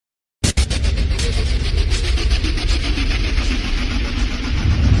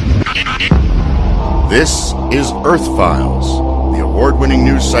This is Earth Files, the award-winning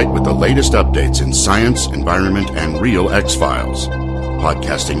news site with the latest updates in science, environment, and real X-Files.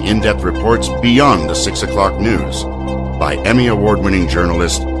 Podcasting in-depth reports beyond the 6 o'clock news by Emmy Award-winning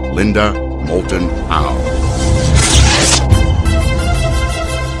journalist Linda Moulton Howe.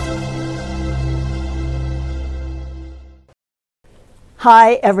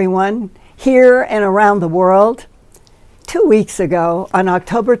 Hi, everyone, here and around the world. 2 weeks ago, on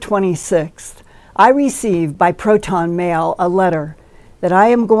October 26th, I received by Proton Mail a letter that I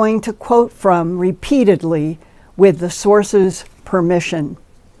am going to quote from repeatedly with the source's permission.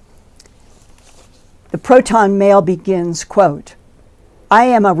 The Proton Mail begins, quote, "I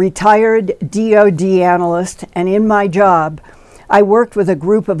am a retired DoD analyst, and in my job, I worked with a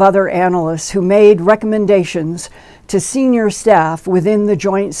group of other analysts who made recommendations to senior staff within the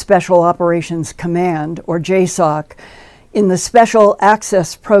Joint Special Operations Command, or JSOC, in the Special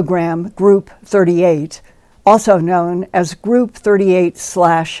Access Program Group 38, also known as Group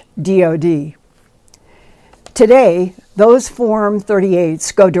 38/DoD. Today, those Form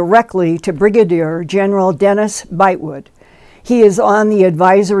 38s go directly to Brigadier General Dennis Bitewood. He is on the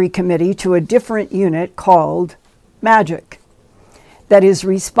advisory committee to a different unit called MAGIC that is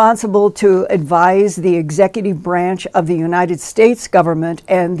responsible to advise the executive branch of the United States government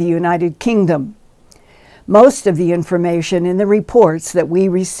and the United Kingdom. Most of the information in the reports that we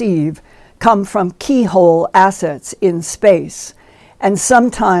receive come from keyhole assets in space, and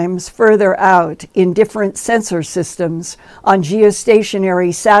sometimes further out in different sensor systems on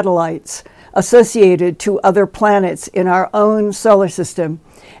geostationary satellites associated to other planets in our own solar system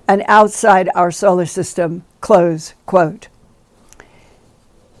and outside our solar system, close quote.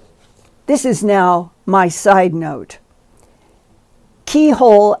 This is now my side note.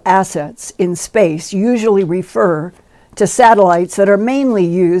 Keyhole assets in space usually refer to satellites that are mainly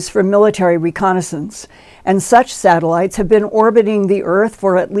used for military reconnaissance, and such satellites have been orbiting the Earth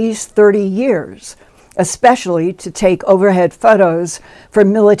for at least 30 years, especially to take overhead photos for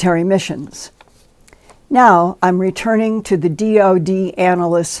military missions. Now I'm returning to the DoD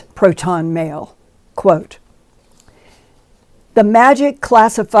analyst's Proton Mail. Quote, "The MAGIC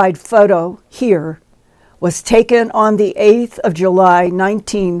classified photo here was taken on the 8th of July,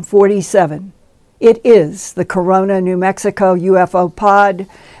 1947. It is the Corona, New Mexico UFO pod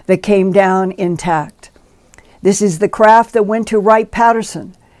that came down intact. This is the craft that went to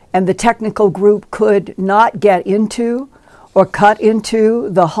Wright-Patterson, and the technical group could not get into or cut into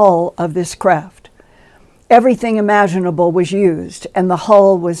the hull of this craft. Everything imaginable was used, and the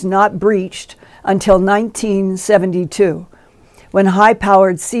hull was not breached until 1972. When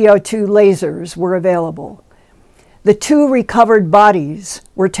high-powered CO2 lasers were available. The 2 recovered bodies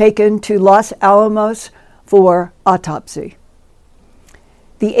were taken to Los Alamos for autopsy.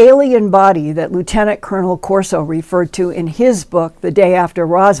 The alien body that Lieutenant Colonel Corso referred to in his book, The Day After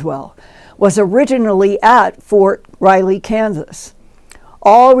Roswell, was originally at Fort Riley, Kansas.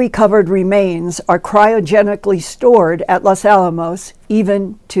 All recovered remains are cryogenically stored at Los Alamos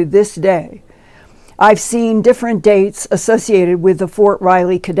even to this day. I've seen different dates associated with the Fort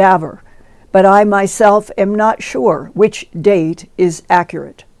Riley cadaver, but I myself am not sure which date is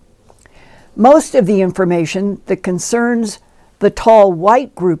accurate. Most of the information that concerns the tall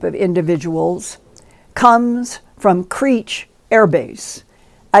white group of individuals comes from Creech Air Base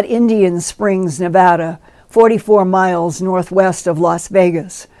at Indian Springs, Nevada, 44 miles northwest of Las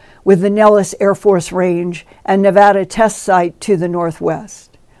Vegas, with the Nellis Air Force Range and Nevada Test Site to the northwest.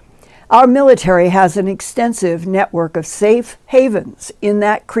 Our military has an extensive network of safe havens in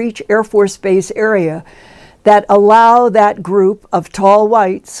that Creech Air Force Base area that allow that group of tall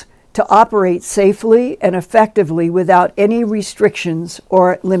whites to operate safely and effectively without any restrictions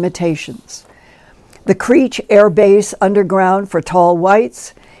or limitations. The Creech Air Base underground for tall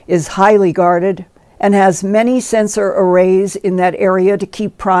whites is highly guarded and has many sensor arrays in that area to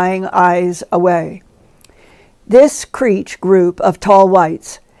keep prying eyes away. This Creech group of tall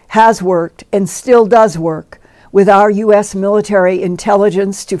whites has worked and still does work with our U.S. military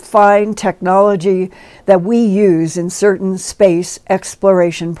intelligence to find technology that we use in certain space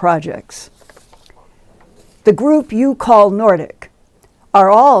exploration projects. The group you call Nordic are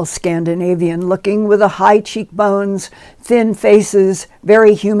all Scandinavian looking with a high cheekbones, thin faces,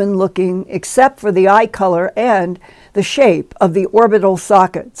 very human looking, except for the eye color and the shape of the orbital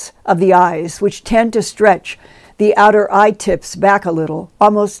sockets of the eyes, which tend to stretch the outer eye tips back a little,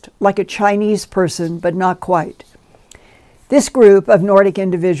 almost like a Chinese person, but not quite. This group of Nordic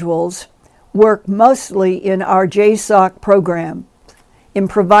individuals work mostly in our JSOC program in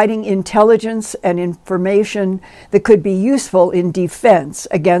providing intelligence and information that could be useful in defense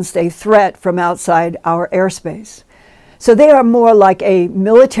against a threat from outside our airspace. So they are more like a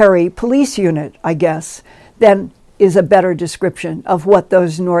military police unit, I guess, than is a better description of what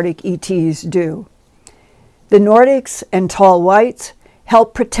those Nordic ETs do. The Nordics and tall whites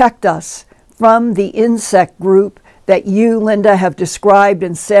help protect us from the insect group that you, Linda, have described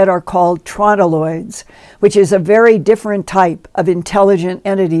and said are called trontoloids, which is a very different type of intelligent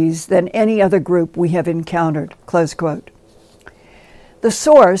entities than any other group we have encountered, close quote. The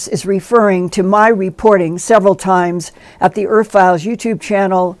source is referring to my reporting several times at the Earth Files YouTube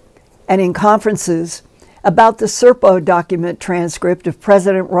channel and in conferences about the Serpo document transcript of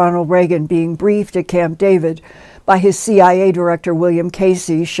President Ronald Reagan being briefed at Camp David by his CIA director William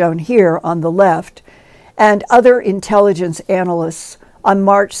Casey, shown here on the left, and other intelligence analysts on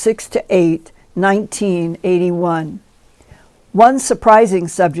March 6 to 8, 1981. One surprising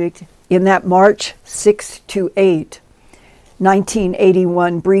subject in that March 6 to 8,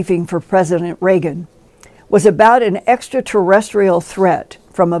 1981 briefing for President Reagan was about an extraterrestrial threat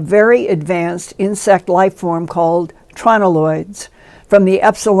from a very advanced insect life form called trontoloids from the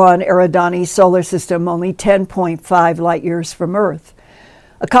Epsilon Eridani solar system, only 10.5 light years from Earth.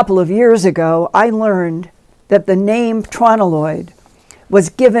 A couple of years ago, I learned that the name trontoloid was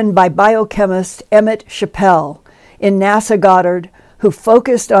given by biochemist Emmett Chappell in NASA Goddard, who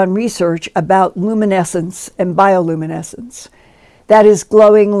focused on research about luminescence and bioluminescence. That is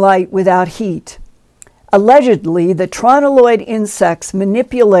glowing light without heat. Allegedly, the trontoloid insects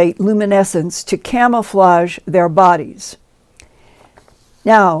manipulate luminescence to camouflage their bodies.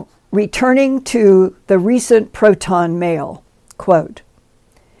 Now, returning to the recent proton mail, quote,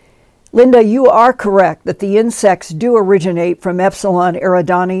 Linda, you are correct that the insects do originate from Epsilon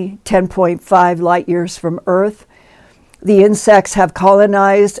Eridani, 10.5 light years from Earth. The insects have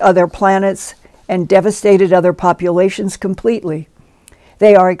colonized other planets and devastated other populations completely.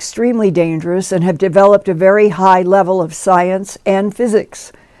 They are extremely dangerous and have developed a very high level of science and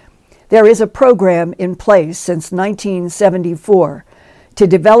physics. There is a program in place since 1974 to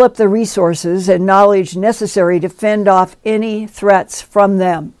develop the resources and knowledge necessary to fend off any threats from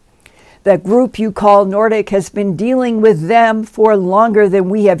them. The group you call Nordic has been dealing with them for longer than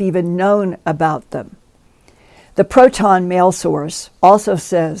we have even known about them. The proton mail source also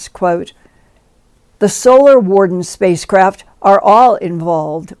says, quote, the Solar Warden spacecraft are all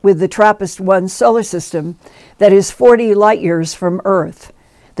involved with the TRAPPIST-1 solar system that is 40 light years from Earth.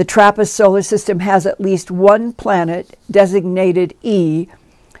 The TRAPPIST solar system has at least one planet, designated E,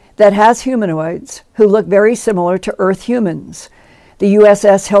 that has humanoids who look very similar to Earth humans. The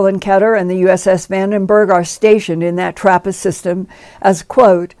USS Helen Keller and the USS Vandenberg are stationed in that TRAPPIST system as,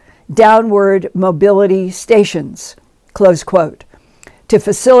 quote, downward mobility stations, close quote, to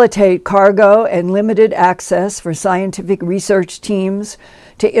facilitate cargo and limited access for scientific research teams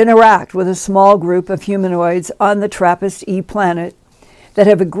to interact with a small group of humanoids on the TRAPPIST-E planet that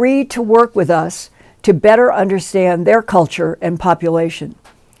have agreed to work with us to better understand their culture and population.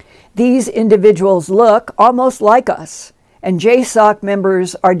 These individuals look almost like us, and JSOC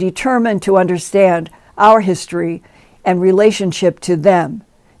members are determined to understand our history and relationship to them.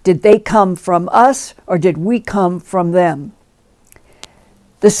 Did they come from us, or did we come from them?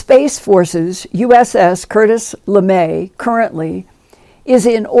 The Space Force's USS Curtis LeMay currently is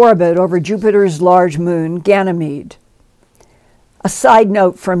in orbit over Jupiter's large moon, Ganymede. A side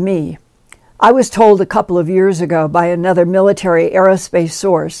note from me. I was told a couple of years ago by another military aerospace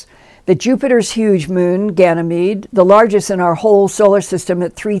source that Jupiter's huge moon, Ganymede, the largest in our whole solar system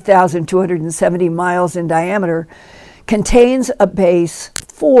at 3,270 miles in diameter, contains a base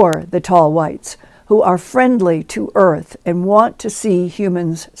for the tall whites, who are friendly to Earth and want to see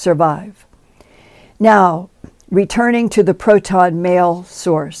humans survive. Now, returning to the proton mail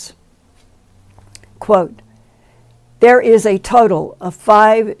source. Quote, there is a total of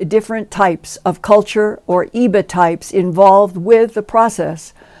 5 different types of culture or EBA types involved with the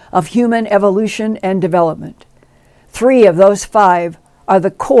process of human evolution and development. 3 of those 5 are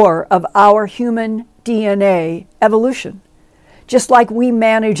the core of our human DNA evolution. Just like we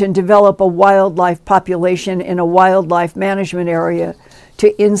manage and develop a wildlife population in a wildlife management area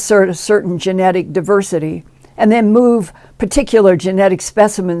to insert a certain genetic diversity, and then move particular genetic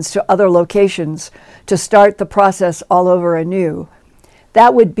specimens to other locations to start the process all over anew,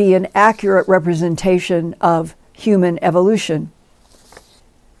 that would be an accurate representation of human evolution.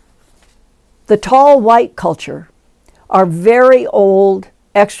 The tall white culture are very old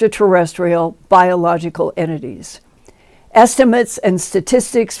extraterrestrial biological entities. Estimates and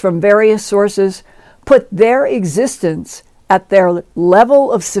statistics from various sources put their existence at their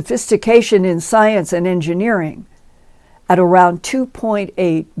level of sophistication in science and engineering at around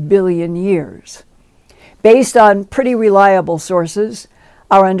 2.8 billion years. Based on pretty reliable sources,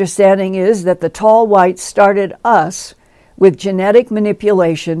 our understanding is that the tall whites started us with genetic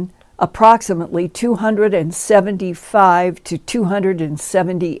manipulation approximately 275 to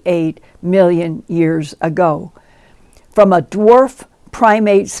 278 million years ago, from a dwarf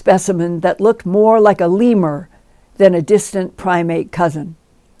primate specimen that looked more like a lemur than a distant primate cousin.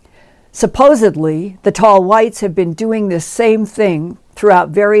 Supposedly, the tall whites have been doing this same thing throughout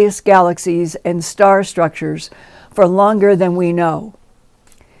various galaxies and star structures for longer than we know.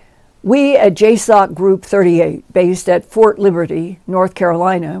 We at JSOC Group 38, based at Fort Liberty, North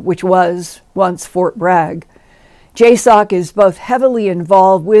Carolina, which was once Fort Bragg, JSOC is both heavily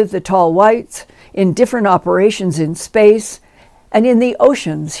involved with the tall whites in different operations in space and in the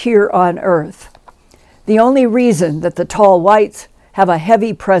oceans here on Earth. The only reason that the tall whites have a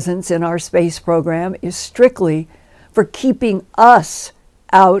heavy presence in our space program is strictly for keeping us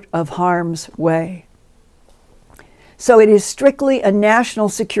out of harm's way. So it is strictly a national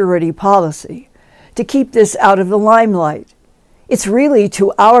security policy to keep this out of the limelight. It's really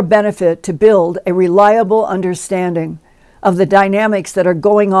to our benefit to build a reliable understanding of the dynamics that are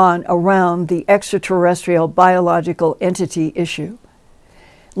going on around the extraterrestrial biological entity issue.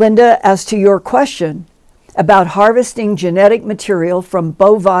 Linda, as to your question about harvesting genetic material from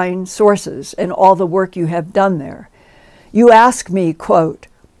bovine sources and all the work you have done there, you ask me, quote,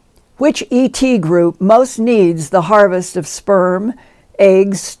 which ET group most needs the harvest of sperm,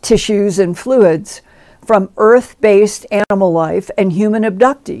 eggs, tissues, and fluids from Earth-based animal life and human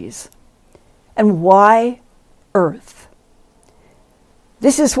abductees? And why Earth?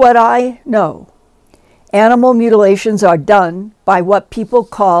 This is what I know. Animal mutilations are done by what people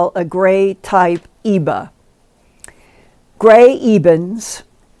call a gray type EBA. Gray EBANs,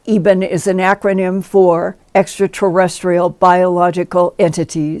 EBAN is an acronym for extraterrestrial biological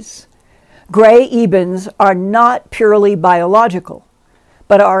entities. Gray EBANs are not purely biological,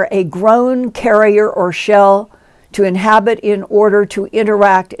 but are a grown carrier or shell to inhabit in order to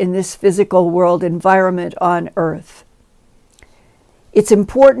interact in this physical world environment on Earth. It's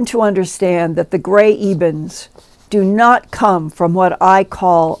important to understand that the gray EBANs do not come from what I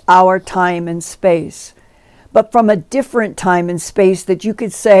call our time and space, but from a different time and space that you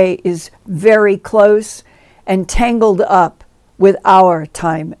could say is very close and tangled up with our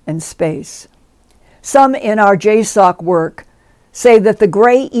time and space. Some in our JSOC work say that the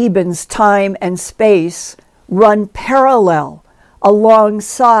gray EBAN's time and space run parallel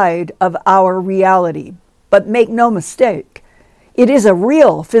alongside of our reality. But make no mistake, it is a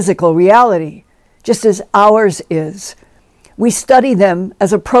real physical reality, just as ours is. We study them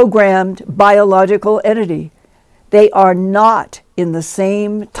as a programmed biological entity. They are not in the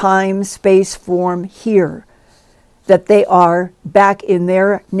same time-space form here that they are back in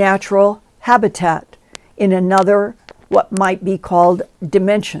their natural habitat in another, what might be called,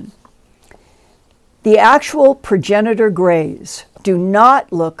 dimension. The actual progenitor grays do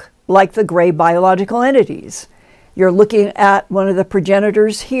not look like the gray biological entities. You're looking at one of the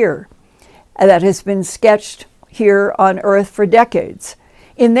progenitors here that has been sketched here on Earth for decades.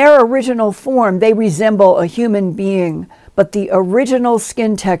 In their original form, they resemble a human being, but the original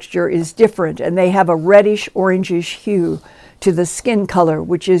skin texture is different, and they have a reddish orangish hue to the skin color,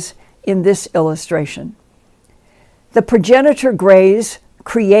 which is in this illustration. The progenitor grays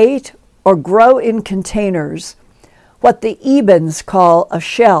create or grow in containers what the EBANs call a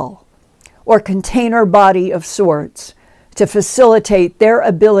shell, or container body of sorts, to facilitate their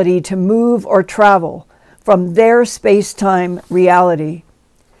ability to move or travel from their space-time reality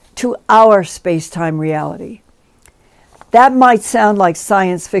to our space-time reality. That might sound like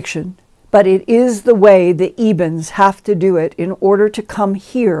science fiction, but it is the way the EBANs have to do it in order to come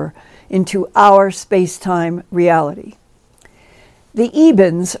here into our space-time reality. The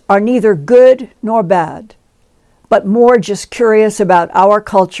EBANs are neither good nor bad, but more just curious about our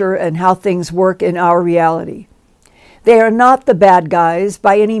culture and how things work in our reality. They are not the bad guys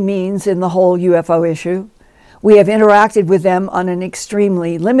by any means in the whole UFO issue. We have interacted with them on an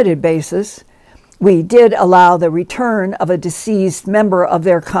extremely limited basis. We did allow the return of a deceased member of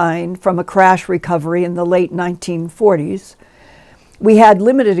their kind from a crash recovery in the late 1940s. We had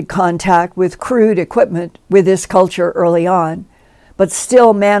limited contact with crude equipment with this culture early on, but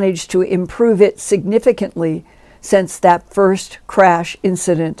still managed to improve it significantly since that first crash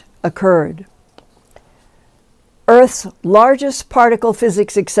incident occurred. Earth's largest particle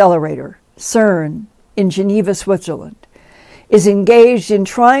physics accelerator, CERN, in Geneva, Switzerland, is engaged in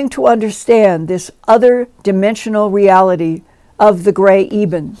trying to understand this other dimensional reality of the gray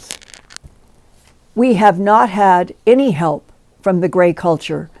Ebens. We have not had any help from the gray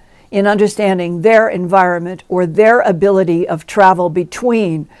culture in understanding their environment or their ability of travel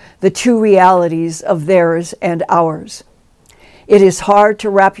between the two realities of theirs and ours. It is hard to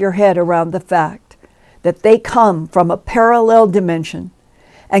wrap your head around the fact that they come from a parallel dimension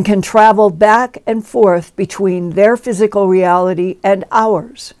and can travel back and forth between their physical reality and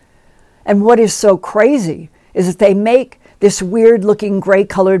ours. And what is so crazy is that they make this weird-looking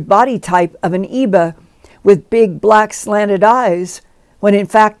gray-colored body type of an Eba with big black slanted eyes, when in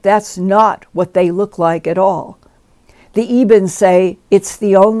fact that's not what they look like at all. The Ebens say it's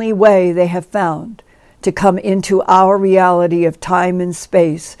the only way they have found to come into our reality of time and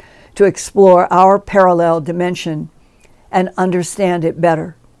space, to explore our parallel dimension and understand it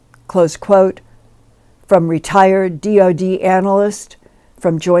better. Close quote, from retired DoD analyst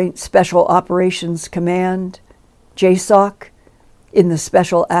from Joint Special Operations Command, JSOC, in the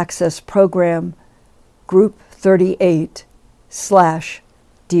Special Access Program, Group 38/DoD.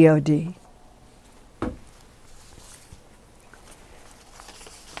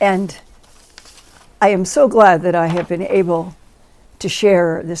 And I am so glad that I have been able to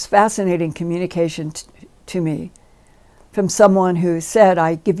share this fascinating communication to me from someone who said,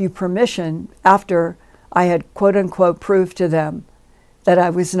 I give you permission, after I had quote unquote proved to them that I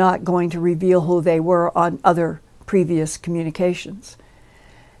was not going to reveal who they were on other previous communications.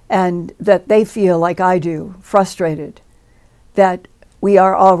 And that they feel like I do, frustrated, that we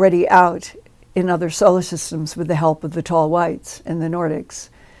are already out in other solar systems with the help of the tall whites and the Nordics,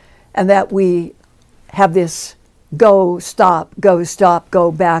 and that we have this go, stop,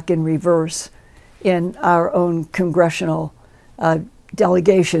 go back in reverse in our own congressional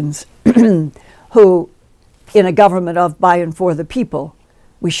delegations who, in a government of, by, and for the people,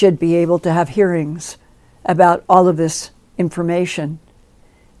 we should be able to have hearings about all of this information,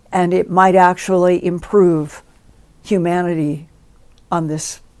 and it might actually improve humanity on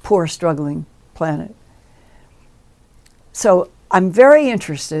this poor, struggling planet. So I'm very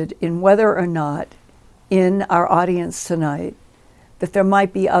interested in whether or not in our audience tonight that there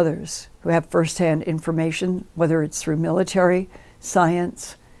might be others who have firsthand information, whether it's through military,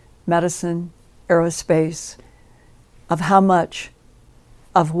 science, medicine, aerospace, of how much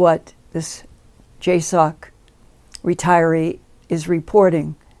of what this JSOC retiree is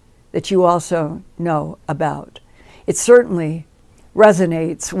reporting that you also know about. It certainly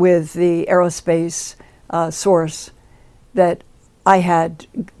resonates with the aerospace source that I had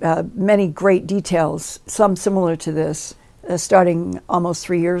many great details, some similar to this, starting almost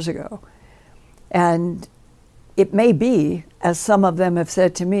 3 years ago. And it may be, as some of them have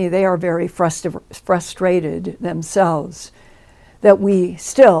said to me, they are very frustrated themselves, that we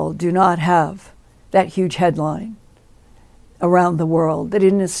still do not have that huge headline around the world, that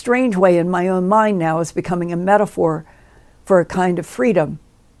in a strange way in my own mind now is becoming a metaphor for a kind of freedom.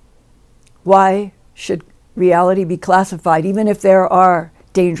 Why should reality be classified, even if there are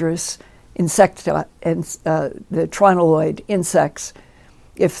dangerous the tronoloid insects,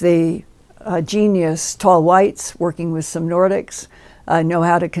 if the genius tall whites working with some Nordics know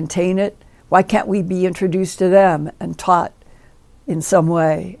how to contain it, why can't we be introduced to them and taught in some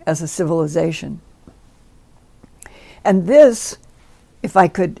way as a civilization? And this, if I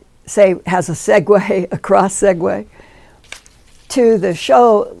could say, has a segue, a cross segue, to the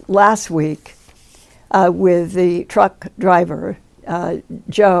show last week with the truck driver,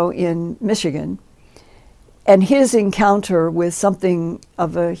 Joe in Michigan, and his encounter with something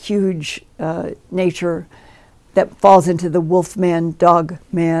of a huge nature that falls into the wolfman,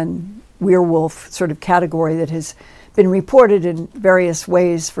 dogman, werewolf sort of category that has been reported in various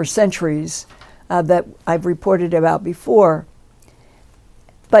ways for centuries, that I've reported about before.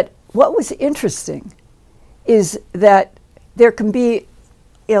 But what was interesting is that there can be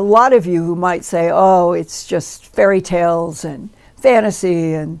a lot of you who might say, oh, it's just fairy tales and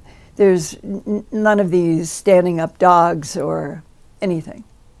fantasy, and there's none of these standing up dogs or anything.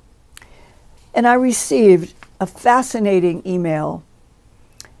 And I received a fascinating email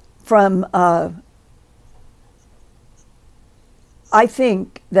from, I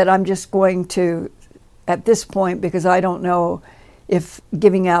think that I'm just going to, at this point, because I don't know if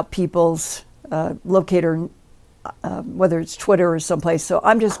giving out people's locator, whether it's Twitter or someplace, so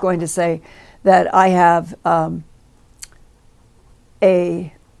I'm just going to say that I have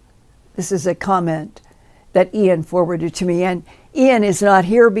this is a comment that Ian forwarded to me. And Ian is not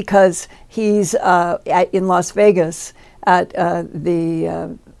here because he's in Las Vegas at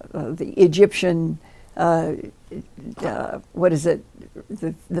the Egyptian what is it?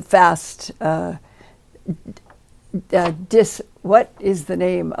 The fast. What is the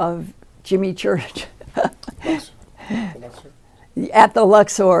name of Jimmy Church? At the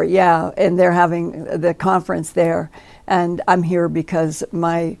Luxor, yeah, and they're having the conference there, and I'm here because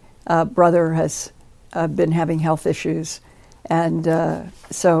my brother has been having health issues, and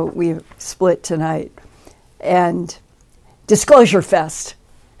so we split tonight. And Disclosure Fest,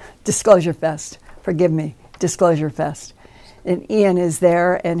 forgive me, Disclosure Fest. And Ian is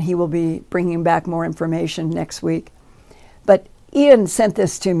there, and he will be bringing back more information next week. But Ian sent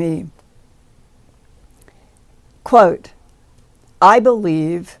this to me. Quote, I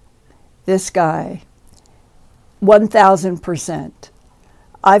believe this guy 1,000%.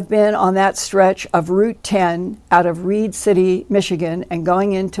 I've been on that stretch of Route 10 out of Reed City, Michigan, and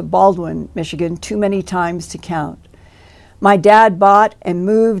going into Baldwin, Michigan, too many times to count. My dad bought and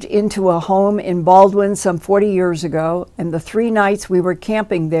moved into a home in Baldwin some 40 years ago, and the 3 nights we were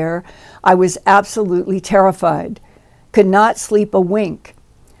camping there, I was absolutely terrified. Could not sleep a wink.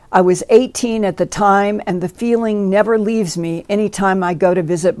 I was 18 at the time, and the feeling never leaves me anytime I go to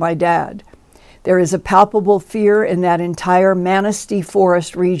visit my dad. There is a palpable fear in that entire Manistee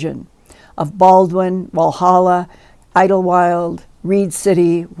Forest region of Baldwin, Walhalla, Idlewild, Reed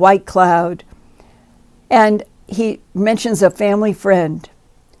City, White Cloud. And he mentions a family friend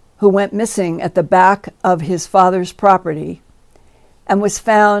who went missing at the back of his father's property and was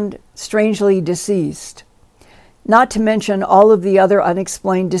found strangely deceased. Not to mention all of the other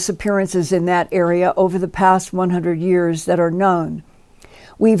unexplained disappearances in that area over the past 100 years that are known.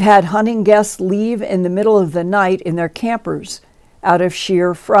 We've had hunting guests leave in the middle of the night in their campers out of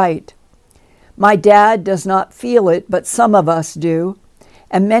sheer fright. My dad does not feel it, but some of us do,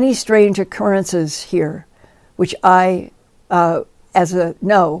 and many strange occurrences here, which I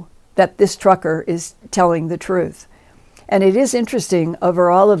know that this trucker is telling the truth. And it is interesting,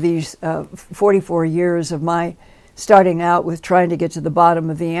 over all of these 44 years of my starting out with trying to get to the bottom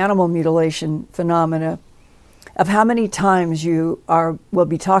of the animal mutilation phenomena, of how many times you will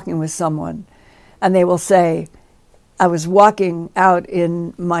be talking with someone and they will say, I was walking out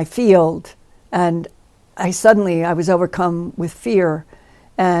in my field and I was overcome with fear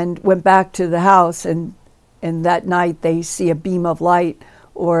and went back to the house, and that night they see a beam of light,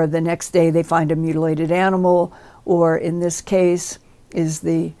 or the next day they find a mutilated animal, or in this case is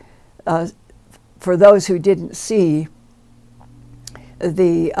for those who didn't see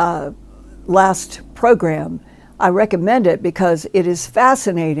the last program, I recommend it because it is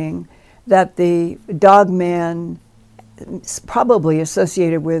fascinating that the dog man is probably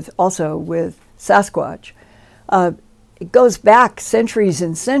associated with Sasquatch. It goes back centuries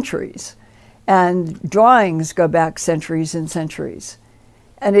and centuries, and drawings go back centuries and centuries.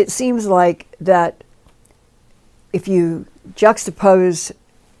 And it seems like that if you juxtapose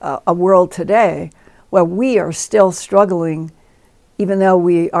a world today where we are still struggling, even though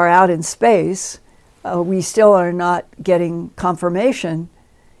we are out in space, we still are not getting confirmation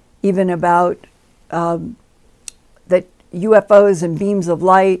even about that UFOs and beams of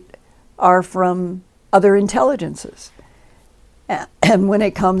light are from other intelligences. And when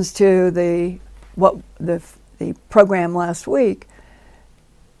it comes to the program last week,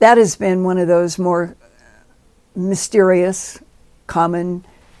 that has been one of those more mysterious, common,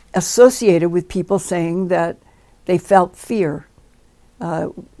 associated with people saying that they felt fear.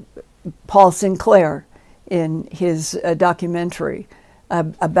 Paul Sinclair, in his documentary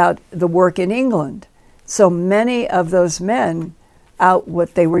about the work in England. So many of those men, out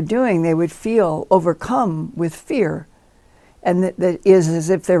what they were doing, they would feel overcome with fear. And that is as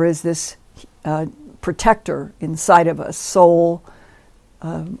if there is this protector inside of us, soul,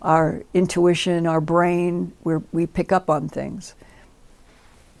 our intuition, our brain, where we pick up on things.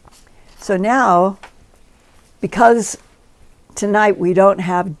 So now, because tonight we don't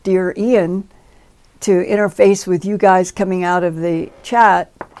have dear Ian to interface with you guys coming out of the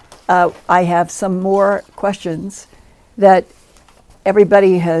chat, I have some more questions that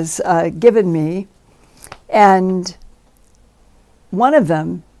everybody has given me. And one of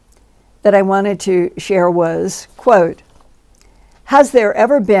them that I wanted to share was, quote, has there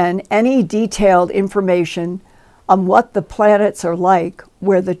ever been any detailed information on what the planets are like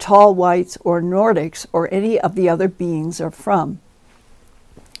where the tall whites or Nordics or any of the other beings are from?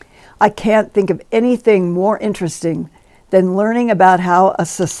 I can't think of anything more interesting than learning about how a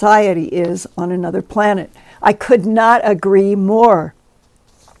society is on another planet. I could not agree more.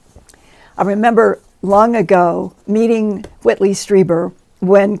 I remember long ago meeting Whitley Strieber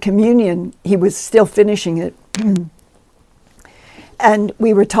when Communion, he was still finishing it, and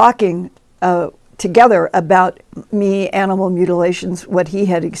we were talking to together about me, animal mutilations, what he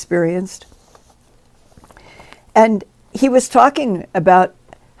had experienced. And he was talking about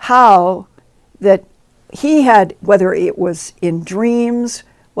how that he had, whether it was in dreams,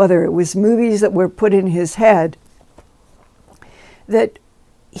 whether it was movies that were put in his head, that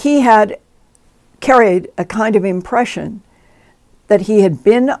he had carried a kind of impression that he had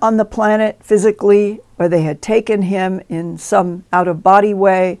been on the planet physically, or they had taken him in some out-of-body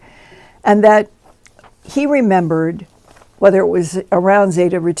way, and that he remembered, whether it was around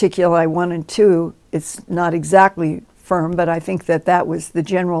Zeta Reticuli 1 and 2, it's not exactly firm, but I think that that was the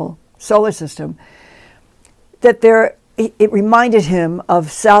general solar system, that it reminded him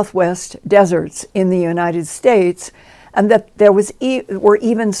of southwest deserts in the United States, and that there were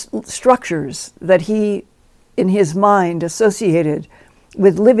even structures that he, in his mind, associated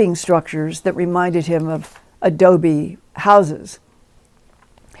with living structures that reminded him of adobe houses.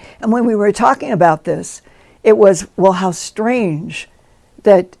 And when we were talking about this, it was, well, how strange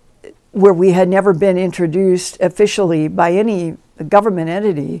that where we had never been introduced officially by any government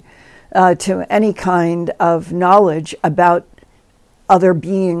entity to any kind of knowledge about other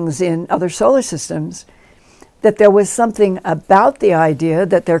beings in other solar systems, that there was something about the idea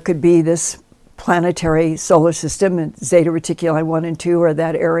that there could be this planetary solar system in Zeta Reticuli 1 and 2, or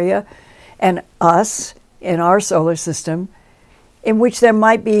that area, and us in our solar system, in which there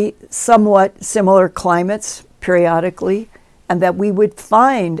might be somewhat similar climates periodically, and that we would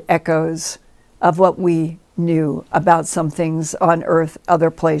find echoes of what we knew about some things on Earth, other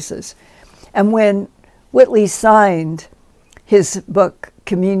places. And when Whitley signed his book,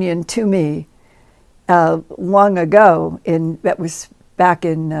 Communion to Me, long ago, that was back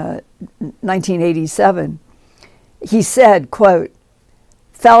in 1987, he said, quote,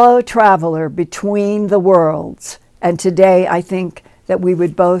 "Fellow traveler between the worlds," and today I think that we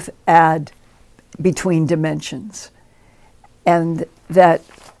would both add between dimensions. And that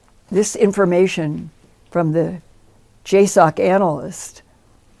this information from the JSOC analyst,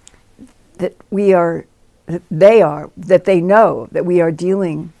 that they know that we are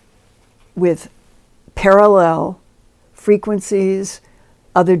dealing with parallel frequencies,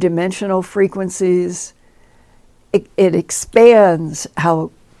 other dimensional frequencies. It expands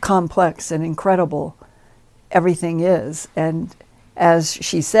how complex and incredible everything is. And as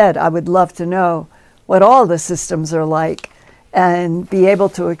she said, I would love to know what all the systems are like and be able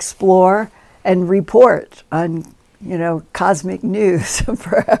to explore and report on, cosmic news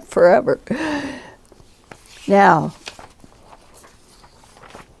forever. Now,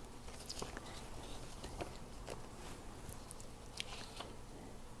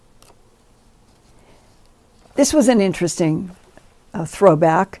 this was an interesting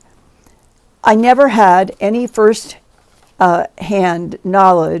throwback. I never had any first-hand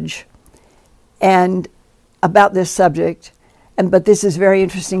knowledge and about this subject, but this is very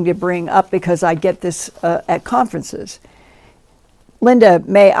interesting to bring up because I get this at conferences. Linda,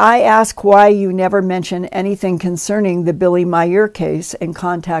 may I ask why you never mention anything concerning the Billy Meyer case in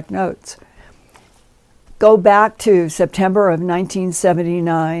contact notes? Go back to September of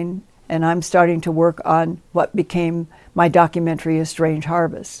 1979, and I'm starting to work on what became my documentary, A Strange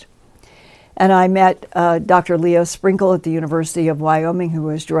Harvest. And I met Dr. Leo Sprinkle at the University of Wyoming, who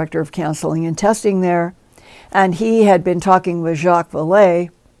was director of counseling and testing there. And he had been talking with Jacques Vallée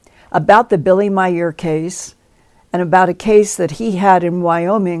about the Billy Meyer case and about a case that he had in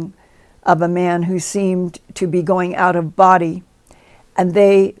Wyoming of a man who seemed to be going out of body. And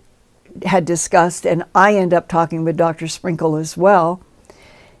they had discussed, and I ended up talking with Dr. Sprinkle as well.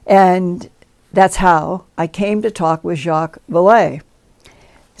 And that's how I came to talk with Jacques Vallée,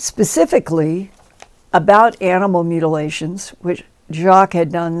 specifically about animal mutilations, which Jacques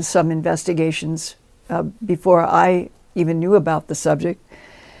had done some investigations before I even knew about the subject.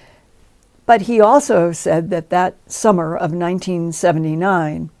 But he also said that summer of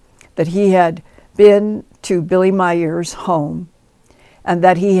 1979, that he had been to Billy Meyer's home and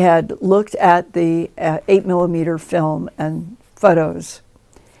that he had looked at the 8mm film and photos.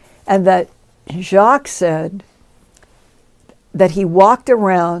 And that Jacques said that he walked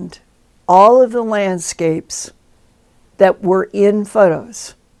around all of the landscapes that were in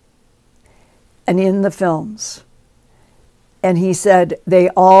photos and in the films. And he said they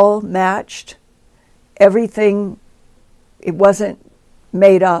all matched everything. It wasn't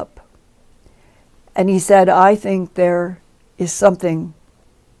made up. And he said, I think there is something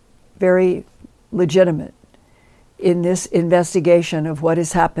very legitimate in this investigation of what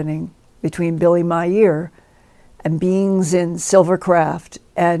is happening between Billy Meyer and beings in silvercraft,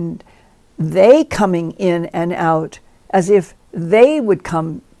 and they coming in and out as if they would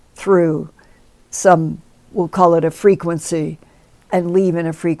come through some will call it a frequency and leave in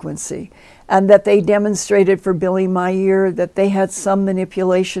a frequency. And that they demonstrated for Billy Meyer that they had some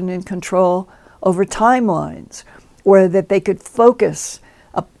manipulation and control over timelines, or that they could focus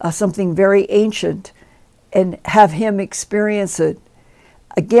something very ancient and have him experience it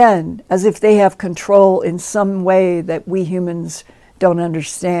again, as if they have control in some way that we humans don't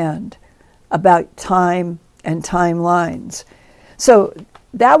understand about time and timelines. So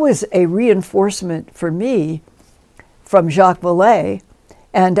that was a reinforcement for me from Jacques Vallée,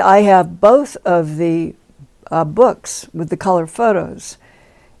 and I have both of the books with the color photos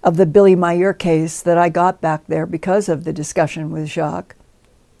of the Billy Meyer case that I got back there because of the discussion with Jacques.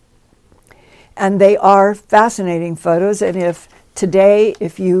 And they are fascinating photos, and if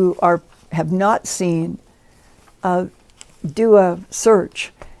you have not seen, do a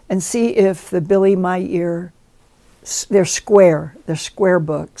search and see if the Billy Meyer, they're square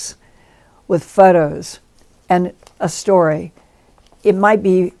books with photos and a story. It might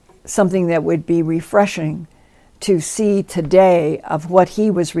be something that would be refreshing to see today of what he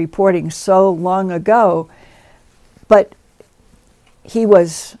was reporting so long ago, but he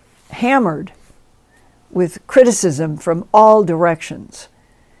was hammered with criticism from all directions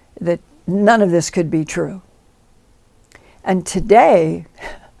that none of this could be true. And today,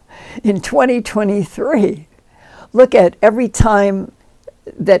 in 2023, look at every time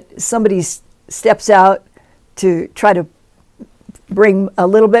that somebody steps out to try to bring a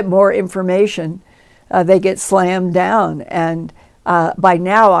little bit more information, they get slammed down. And by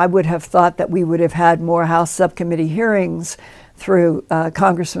now, I would have thought that we would have had more House subcommittee hearings through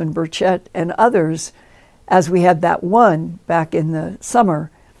Congressman Burchett and others, as we had that one back in the summer.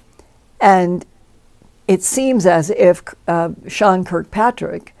 And it seems as if Sean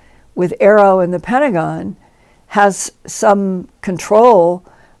Kirkpatrick, with Arrow and the Pentagon, has some control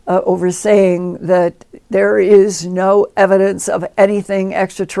over saying that there is no evidence of anything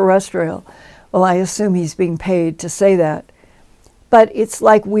extraterrestrial. Well, I assume he's being paid to say that. But it's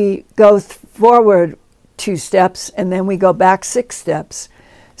like we go forward 2 steps and then we go back 6 steps.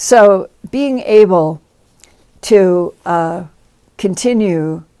 So being able to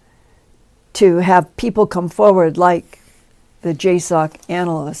continue to have people come forward like the JSOC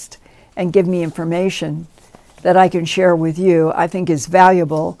analyst and give me information that I can share with you, I think is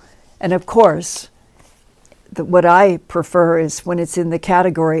valuable. And of course, what I prefer is when it's in the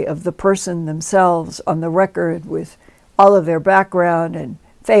category of the person themselves on the record with all of their background and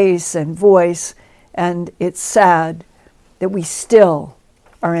face and voice. And it's sad that we still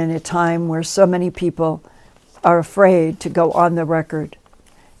are in a time where so many people are afraid to go on the record.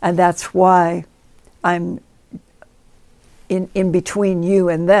 And that's why I'm in between you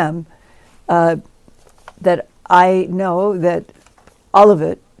and them, that I know that all of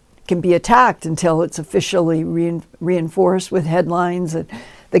it can be attacked until it's officially reinforced with headlines and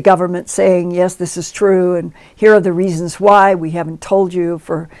the government saying, yes, this is true, and here are the reasons why we haven't told you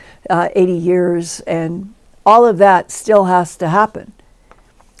for 80 years, and all of that still has to happen.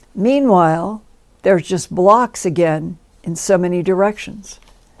 Meanwhile, there's just blocks again in so many directions.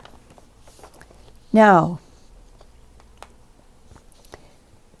 Now,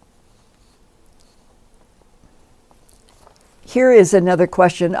 here is another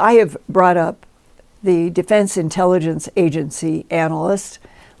question. I have brought up the Defense Intelligence Agency analysts,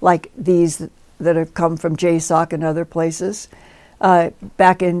 like these that have come from JSOC and other places.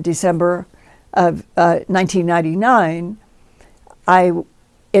 Back in December of 1999, I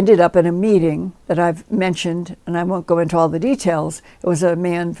ended up in a meeting that I've mentioned, and I won't go into all the details. It was a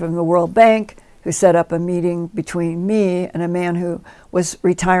man from the World Bank who set up a meeting between me and a man who was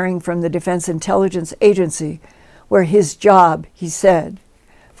retiring from the Defense Intelligence Agency, where his job, he said,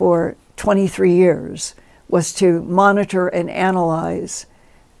 for 23 years was to monitor and analyze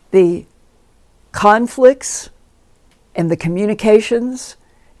the conflicts and the communications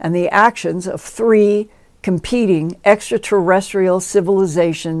and the actions of 3 competing extraterrestrial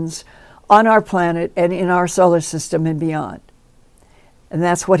civilizations on our planet and in our solar system and beyond. And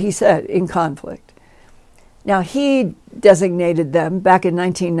that's what he said, in conflict. Now, he designated them back in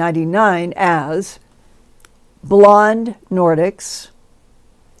 1999 as blonde Nordics,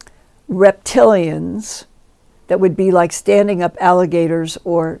 reptilians that would be like standing up alligators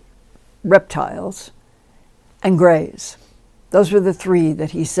or reptiles, and grays. Those were the 3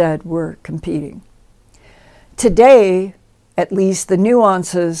 that he said were competing. Today, at least, the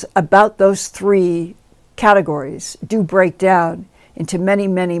nuances about those 3 categories do break down into many,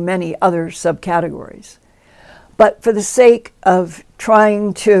 many, many other subcategories. But for the sake of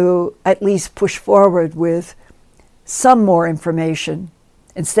trying to at least push forward with some more information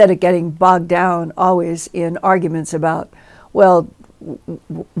instead of getting bogged down always in arguments about, well,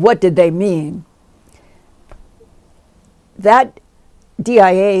 what did they mean? That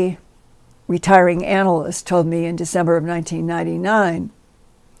DIA retiring analyst told me in December of 1999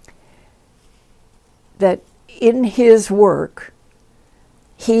 that in his work,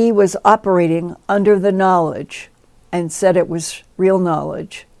 he was operating under the knowledge and said it was real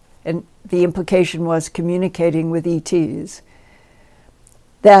knowledge, and the implication was communicating with ETs,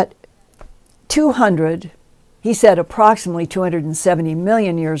 that he said approximately 270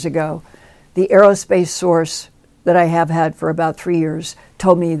 million years ago, the aerospace source that I have had for about 3 years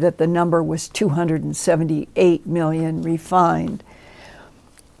told me that the number was 278 million refined,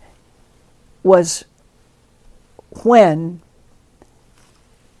 was when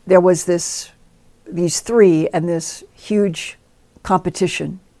there was these three and this huge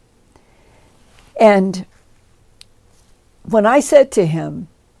competition. And when I said to him,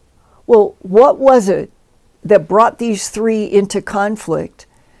 well, what was it that brought these three into conflict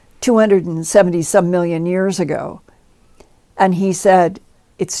 270 some million years ago? And he said,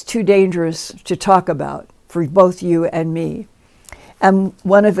 it's too dangerous to talk about for both you and me. And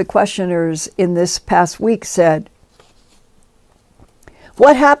one of the questioners in this past week said,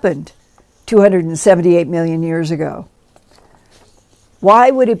 what happened 278 million years ago?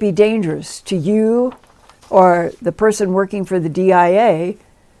 Why would it be dangerous to you or the person working for the DIA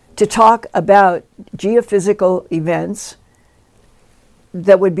to talk about geophysical events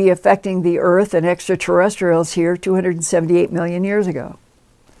that would be affecting the Earth and extraterrestrials here 278 million years ago?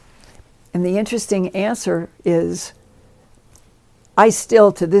 And the interesting answer is, I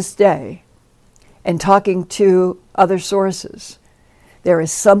still, to this day, and talking to other sources, there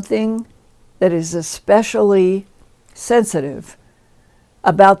is something that is especially sensitive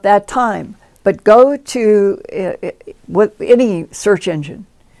about that time. But go to any search engine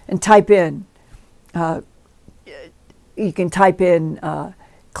and type in, you can type in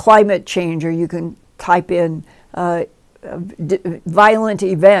climate change, or you can type in violent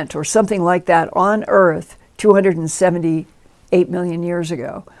event or something like that on Earth 278 million years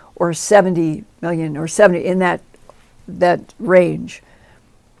ago, or 70 million, or 70, in that range.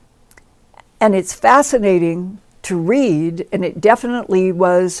 And it's fascinating to read, and it definitely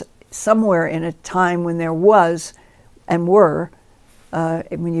was somewhere in a time when there was and were,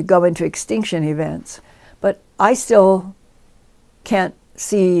 when you go into extinction events. But I still can't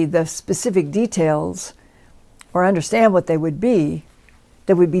see the specific details or understand what they would be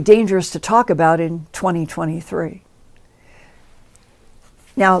that would be dangerous to talk about in 2023.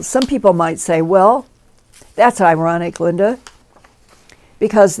 Now, some people might say, well, that's ironic, Linda,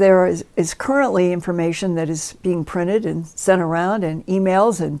 because there is currently information that is being printed and sent around, and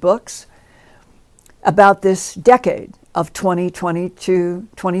emails and books about this decade of 2020 to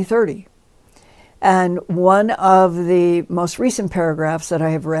 2030. And one of the most recent paragraphs that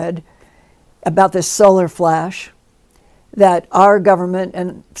I have read about this solar flash, that our government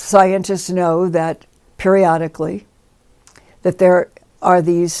and scientists know that periodically that there are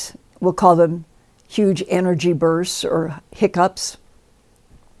these, we'll call them huge energy bursts or hiccups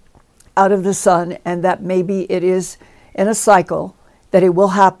out of the sun, and that maybe it is in a cycle that it will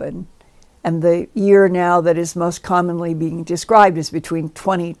happen. And the year now that is most commonly being described is between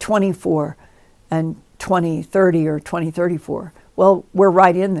 2024 and 2030 or 2034. Well, we're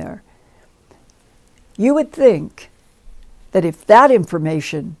right in there. You would think that if that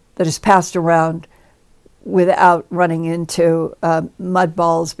information that is passed around without running into mud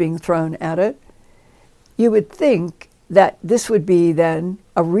balls being thrown at it, you would think that this would be then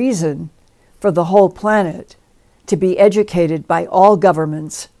a reason for the whole planet to be educated by all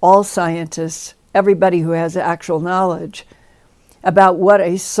governments, all scientists, everybody who has actual knowledge about what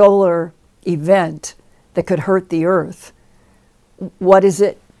a solar event that could hurt the Earth. What is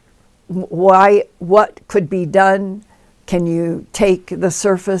it? Why? What could be done? Can you take the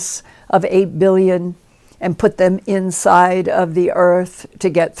surface of 8 billion and put them inside of the Earth to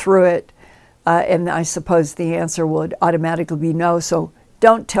get through it? And I suppose the answer would automatically be no, so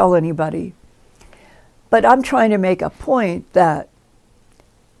don't tell anybody. But I'm trying to make a point that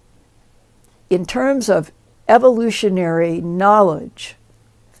in terms of evolutionary knowledge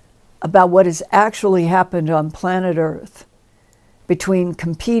about what has actually happened on planet Earth between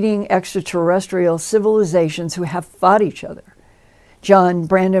competing extraterrestrial civilizations who have fought each other. John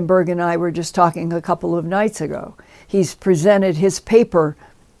Brandenburg and I were just talking a couple of nights ago. He's presented his paper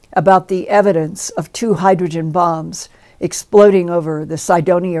about the evidence of 2 hydrogen bombs exploding over the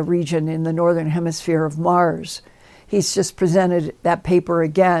Cydonia region in the northern hemisphere of Mars. He's just presented that paper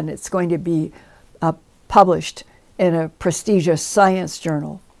again. It's going to be published in a prestigious science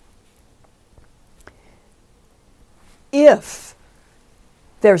journal. If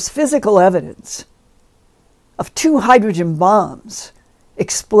there's physical evidence of 2 hydrogen bombs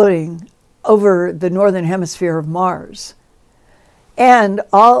exploding over the northern hemisphere of Mars, and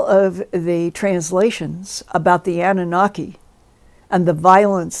all of the translations about the Anunnaki and the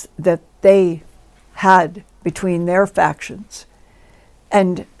violence that they had between their factions,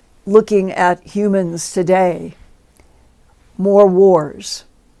 and looking at humans today, more wars,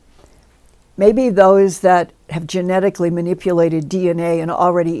 maybe those that have genetically manipulated DNA in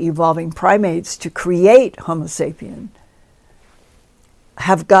already evolving primates to create Homo sapien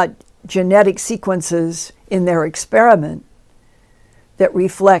have got genetic sequences in their experiment that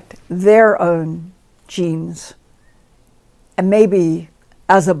reflect their own genes. And maybe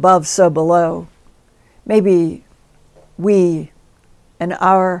as above, so below. Maybe we and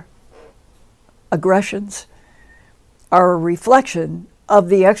our aggressions are a reflection of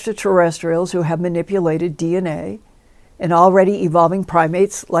the extraterrestrials who have manipulated DNA in already evolving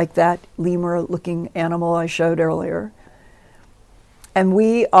primates like that lemur-looking animal I showed earlier. And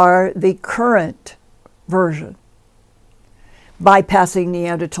we are the current version, bypassing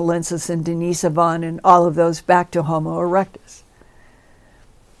Neanderthalensis and Denisovan and all of those back to Homo erectus.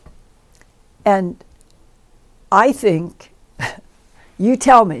 And I think, you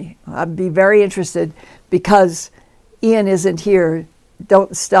tell me, I'd be very interested, because Ian isn't here.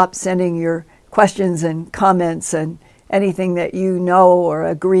 Don't stop sending your questions and comments and anything that you know or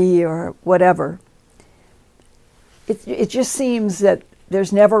agree or whatever. It just seems that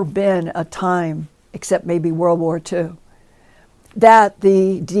there's never been a time, except maybe World War II, that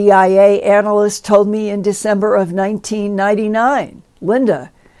the DIA analyst told me in December of 1999,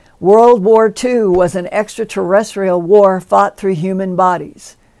 Linda, World War II was an extraterrestrial war fought through human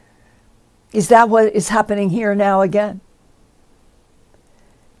bodies. Is that what is happening here now again?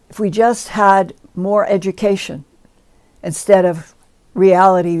 If we just had more education instead of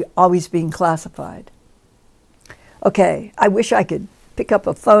reality always being classified. Okay, I wish I could pick up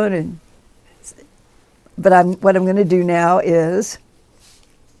a phone but what I'm going to do now is,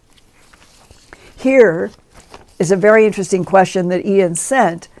 here is a very interesting question that Ian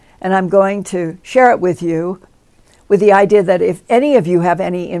sent, and I'm going to share it with you with the idea that if any of you have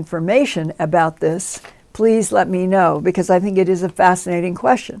any information about this, please let me know, because I think it is a fascinating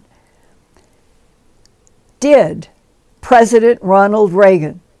question. Did President Ronald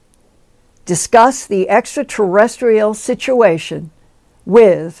Reagan discuss the extraterrestrial situation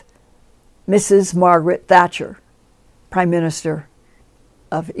with Mrs. Margaret Thatcher, Prime Minister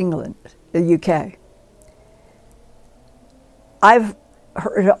of England, the UK? I've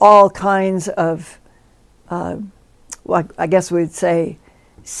heard all kinds of, well, I guess we'd say,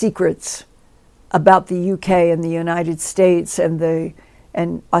 secrets about the UK and the United States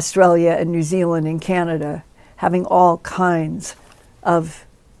and Australia and New Zealand and Canada having all kinds of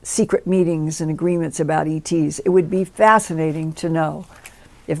secret meetings and agreements about ETs. It would be fascinating to know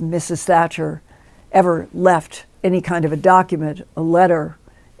if Mrs. Thatcher ever left any kind of a document, a letter,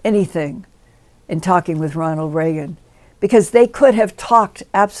 anything, in talking with Ronald Reagan, because they could have talked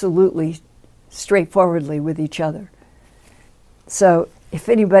absolutely straightforwardly with each other. So if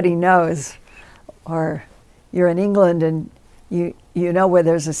anybody knows, or you're in England and you know where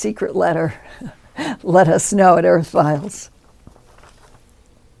there's a secret letter, let us know at Earth Files.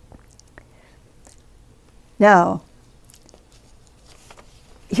 Now,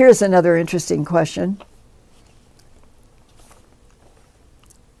 here's another interesting question.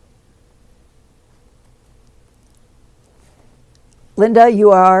 Linda, you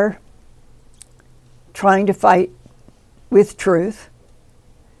are trying to fight with truth.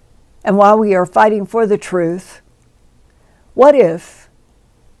 And while we are fighting for the truth, what if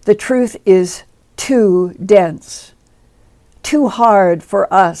the truth is too dense, too hard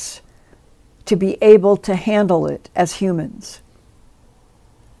for us to be able to handle it as humans?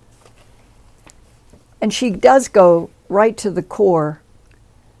 And she does go right to the core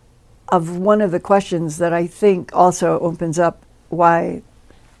of one of the questions that I think also opens up why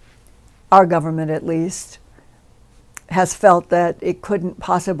our government, at least, has felt that it couldn't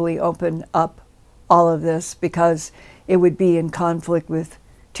possibly open up all of this because it would be in conflict with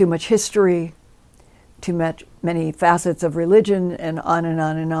too much history, many facets of religion, and on and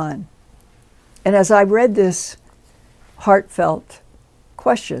on and on. And as I read this heartfelt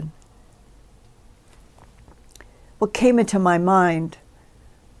question, what came into my mind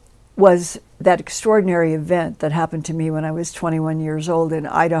was that extraordinary event that happened to me when I was 21 years old in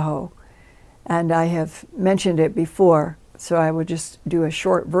Idaho. And I have mentioned it before, so I would just do a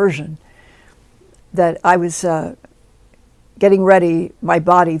short version. that I was getting ready, my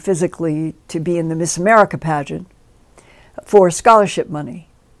body physically, to be in the Miss America pageant for scholarship money.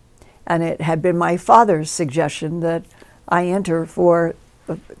 And it had been my father's suggestion that I enter for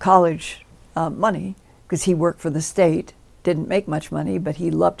college money, because he worked for the state, didn't make much money, but he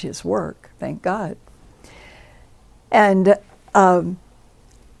loved his work, thank God. And I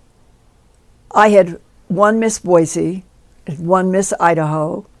had won Miss Boise, won Miss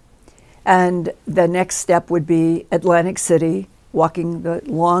Idaho, and the next step would be Atlantic City, walking the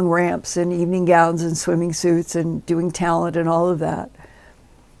long ramps in evening gowns and swimming suits and doing talent and all of that.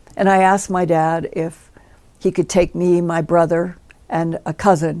 And I asked my dad if he could take me, my brother, and a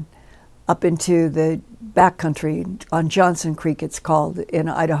cousin up into the backcountry on Johnson Creek, it's called, in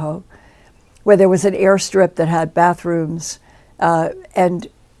Idaho, where there was an airstrip that had bathrooms and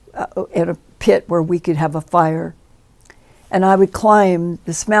a pit where we could have a fire. And I would climb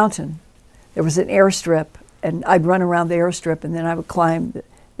this mountain. There was an airstrip, and I'd run around the airstrip, and then I would climb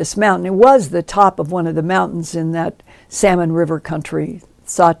this mountain. It was the top of one of the mountains in that Salmon River country,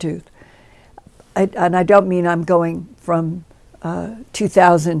 Sawtooth. And I don't mean I'm going from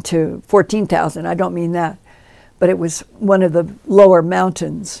 2,000 to 14,000. I don't mean that. But it was one of the lower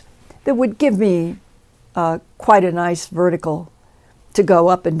mountains that would give me quite a nice vertical to go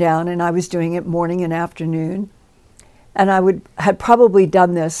up and down. And I was doing it morning and afternoon. And had probably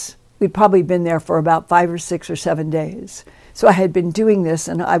done this. We'd probably been there for about 5 or 6 or 7 days. So I had been doing this,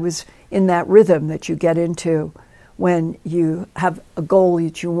 and I was in that rhythm that you get into when you have a goal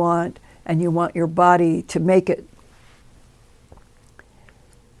that you want, and you want your body to make it.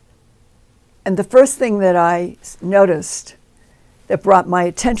 And the first thing that I noticed that brought my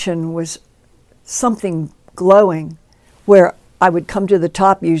attention was something glowing, where I would come to the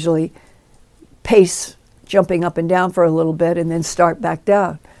top, usually pace, jumping up and down for a little bit, and then start back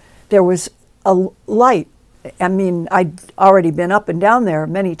down. There was a light. I mean, I'd already been up and down there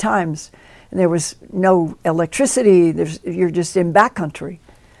many times, and there was no electricity. You're just in backcountry.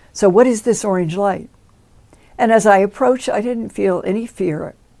 So what is this orange light? And as I approached, I didn't feel any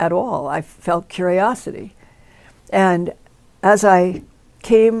fear at all. I felt curiosity. And as I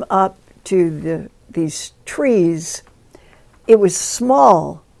came up to these trees, it was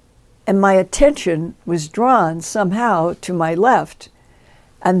small, and my attention was drawn somehow to my left.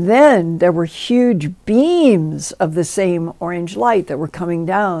 And then there were huge beams of the same orange light that were coming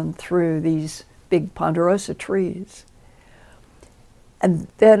down through these big ponderosa trees. And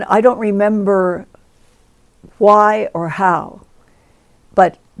then I don't remember why or how,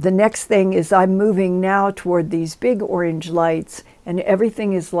 but the next thing is I'm moving now toward these big orange lights, and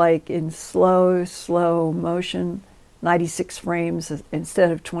everything is like in slow, slow motion, 96 frames instead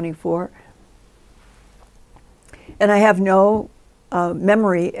of 24. And I have no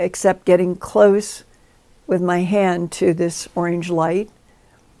memory except getting close with my hand to this orange light.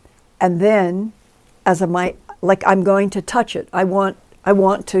 And then as I'm going to touch it. I want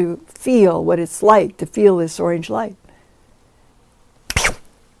to feel what it's like to feel this orange light.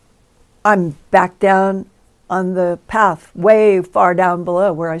 I'm back down on the path, way far down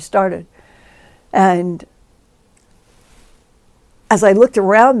below where I started. And as I looked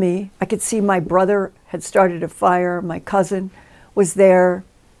around me, I could see my brother had started a fire, my cousin was there,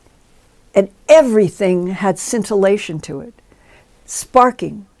 and everything had scintillation to it,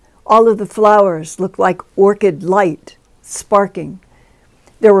 sparking. All of the flowers looked like orchid light, sparking.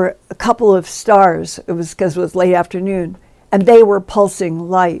 There were a couple of stars, it was because it was late afternoon, and they were pulsing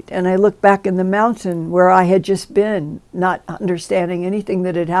light. And I looked back in the mountain where I had just been, not understanding anything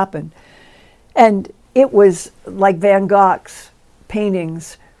that had happened. And it was like Van Gogh's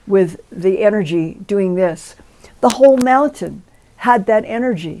paintings with the energy doing this. The whole mountain had that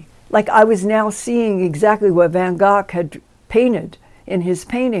energy. Like I was now seeing exactly what Van Gogh had painted in his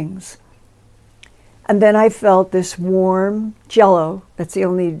paintings. And then I felt this warm jello. That's the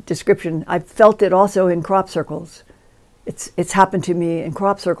only description. I felt it also in crop circles. It's happened to me in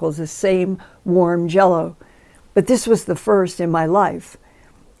crop circles, the same warm jello. But this was the first in my life.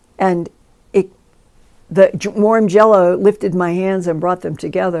 And the warm jello lifted my hands and brought them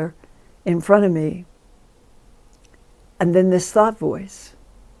together in front of me. And then this thought voice,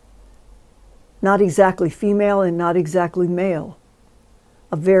 not exactly female and not exactly male,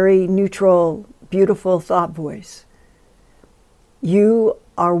 a very neutral, beautiful thought voice. You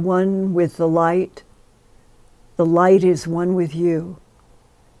are one with the light is one with you,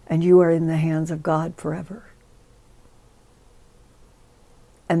 and you are in the hands of God forever.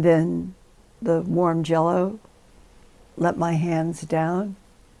 And then the warm jello let my hands down,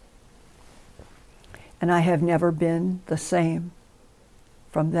 and I have never been the same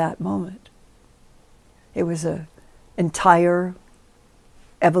from that moment. It was an entire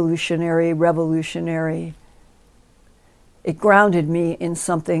evolutionary, revolutionary. It grounded me in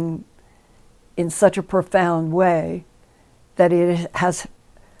something in such a profound way that it has,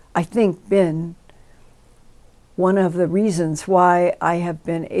 I think, been one of the reasons why I have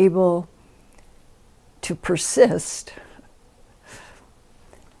been able to persist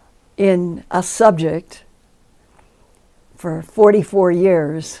in a subject for 44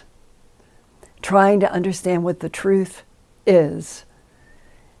 years, trying to understand what the truth is.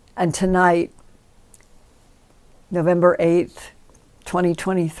 And tonight, November 8th,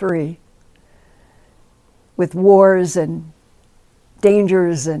 2023, with wars and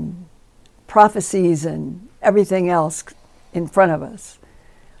dangers and prophecies and everything else in front of us,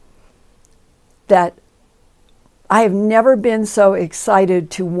 that I have never been so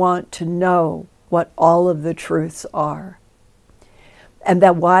excited to want to know what all of the truths are. And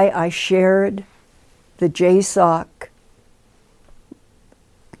that why I shared the JSOC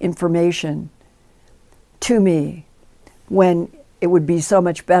information to me, when it would be so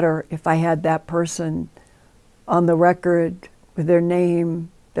much better if I had that person on the record with their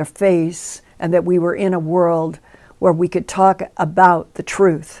name, their face, and that we were in a world where we could talk about the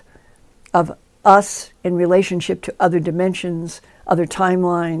truth of us in relationship to other dimensions, other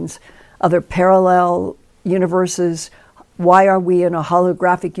timelines, other parallel universes. Why are we in a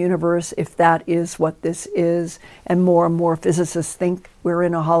holographic universe if that is what this is? And more physicists think we're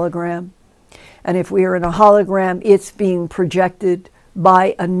in a hologram. And if we are in a hologram, it's being projected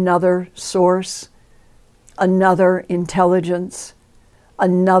by another source, another intelligence,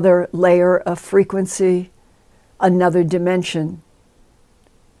 another layer of frequency, another dimension.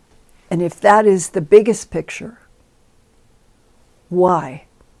 And if that is the biggest picture, why?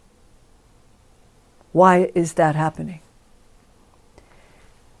 Why is that happening?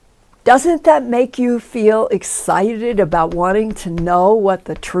 Doesn't that make you feel excited about wanting to know what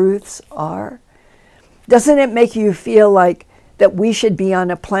the truths are? Doesn't it make you feel like that we should be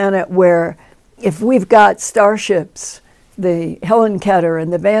on a planet where if we've got starships, the Hillenketter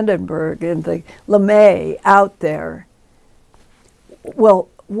and the Vandenberg and the LeMay out there, well,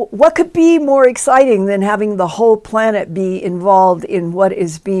 what could be more exciting than having the whole planet be involved in what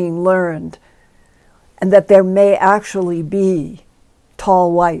is being learned, and that there may actually be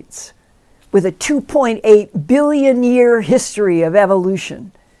tall whites with a 2.8 billion year history of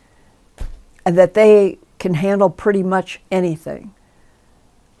evolution, and that they can handle pretty much anything,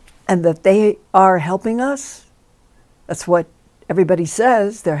 and that they are helping us? That's what everybody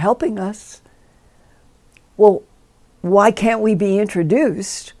says, they're helping us. Well, why can't we be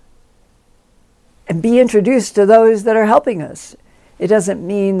introduced and be introduced to those that are helping us? It doesn't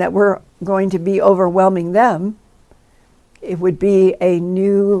mean that we're going to be overwhelming them. It would be a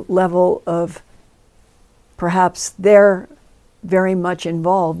new level of, perhaps they're very much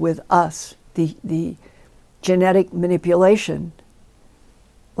involved with us, the genetic manipulation,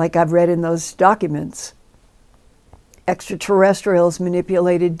 like I've read in those documents. Extraterrestrials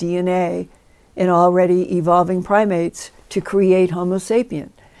manipulated DNA in already evolving primates to create Homo sapien.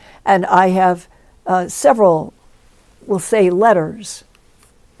 And I have several, we'll say, letters,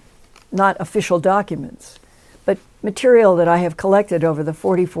 not official documents, but material that I have collected over the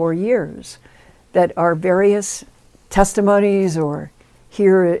 44 years that are various testimonies, or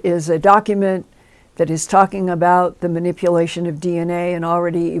here is a document that is talking about the manipulation of DNA in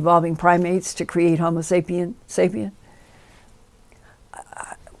already evolving primates to create Homo sapien.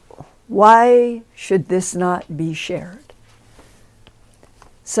 Why should this not be shared?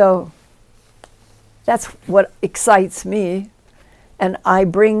 So that's what excites me. And I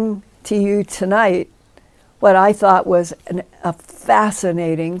bring to you tonight what I thought was a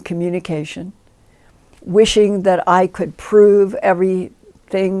fascinating communication, wishing that I could prove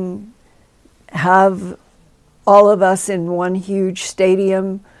everything, have all of us in one huge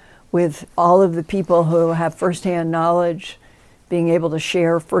stadium with all of the people who have firsthand knowledge, being able to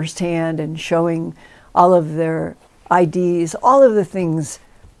share firsthand and showing all of their IDs, all of the things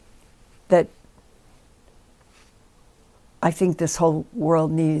that I think this whole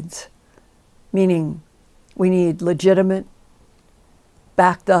world needs. Meaning, we need legitimate,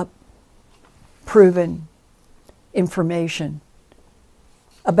 backed up, proven information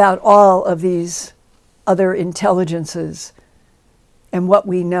about all of these other intelligences and what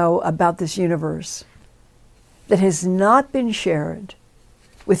we know about this universe that has not been shared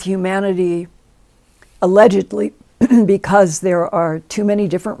with humanity, allegedly because there are too many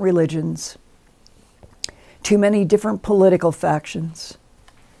different religions, too many different political factions.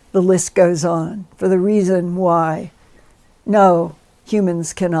 The list goes on for the reason why, no,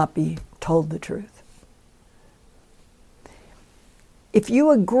 humans cannot be told the truth. if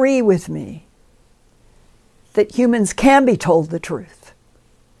you agree with me that humans can be told the truth,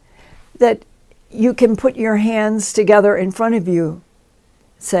 that you can put your hands together in front of you,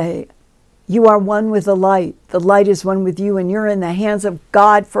 say, you are one with the light is one with you, and you're in the hands of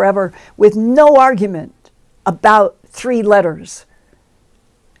God forever, with no argument about 3 letters,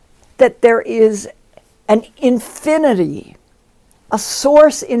 that there is an infinity, a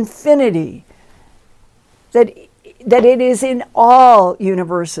source infinity, that it is in all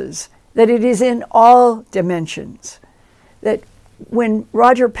universes, that it is in all dimensions. That when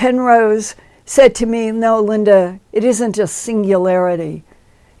Roger Penrose said to me, no, Linda, it isn't a singularity.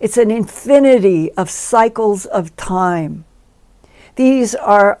 It's an infinity of cycles of time. These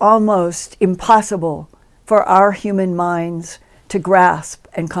are almost impossible for our human minds to grasp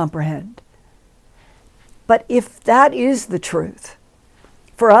and comprehend. But if that is the truth,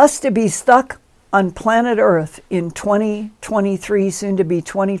 for us to be stuck on planet Earth in 2023, soon to be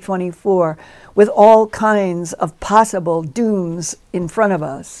 2024, with all kinds of possible dooms in front of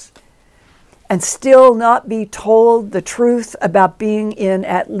us, and still not be told the truth about being in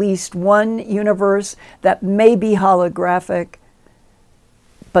at least one universe that may be holographic,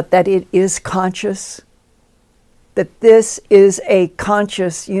 but that it is conscious, that this is a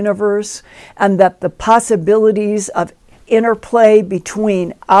conscious universe, and that the possibilities of interplay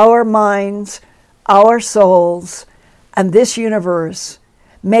between our minds, our souls, and this universe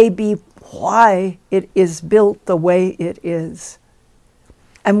may be why it is built the way it is.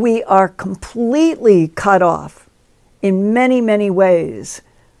 And we are completely cut off in many, many ways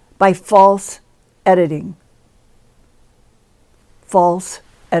by false editing. False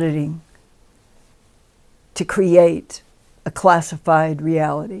editing to create a classified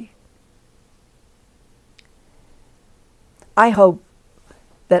reality. I hope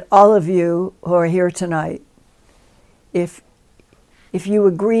that all of you who are here tonight, if you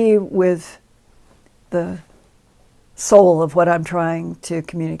agree with the soul of what I'm trying to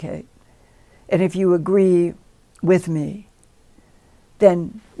communicate, and if you agree with me,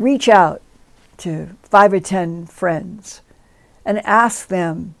 then reach out to 5 or 10 friends and ask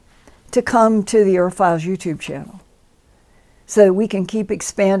them to come to the Earth Files YouTube channel so that we can keep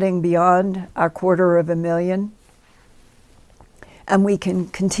expanding beyond our 250,000, and we can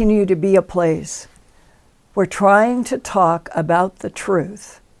continue to be a place where trying to talk about the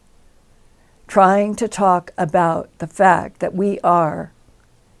truth, trying to talk about the fact that we are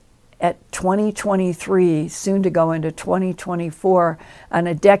at 2023, soon to go into 2024, and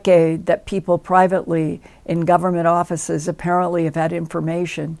a decade that people privately in government offices apparently have had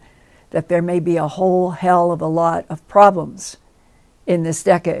information that there may be a whole hell of a lot of problems in this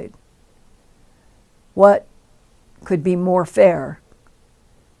decade. What could be more fair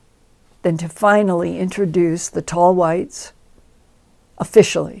than to finally introduce the tall whites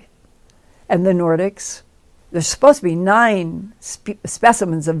officially, and the Nordics? There's supposed to be 9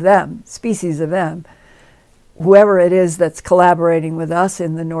 specimens of them, species of them, whoever it is that's collaborating with us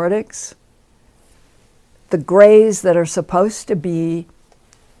in the Nordics. The grays that are supposed to be,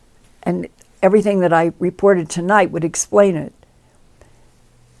 and everything that I reported tonight would explain it,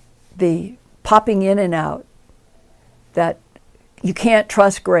 the popping in and out, that you can't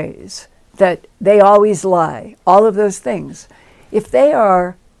trust grays, that they always lie, all of those things. If they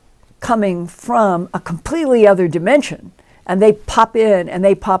are coming from a completely other dimension, and they pop in and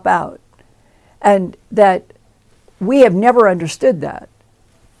they pop out, and that we have never understood that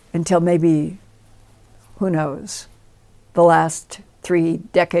until maybe, who knows, the last 3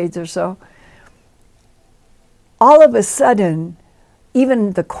 decades or so. All of a sudden,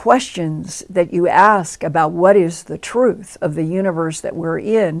 even the questions that you ask about what is the truth of the universe that we're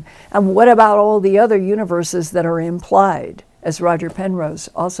in, and what about all the other universes that are implied, as Roger Penrose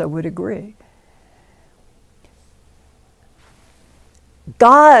also would agree.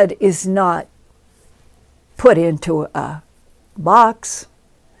 God is not put into a box.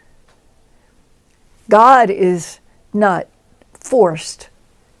 God is not forced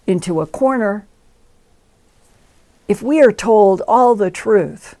into a corner. If we are told all the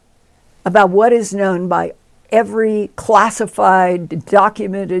truth about what is known by every classified,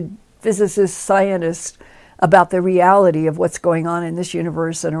 documented physicist, scientist about the reality of what's going on in this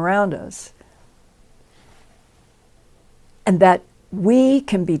universe and around us, and that we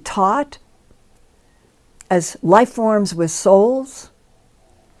can be taught as life forms with souls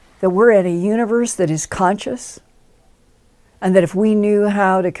that we're in a universe that is conscious, and that if we knew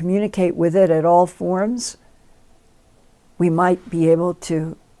how to communicate with it at all forms, we might be able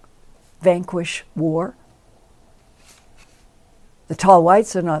to vanquish war. The tall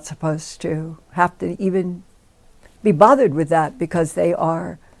whites are not supposed to have to even be bothered with that because they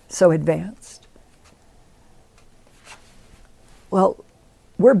are so advanced. Well,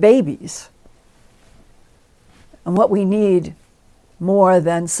 we're babies. And what we need more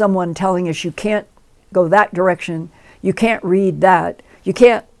than someone telling us you can't go that direction, you can't read that, you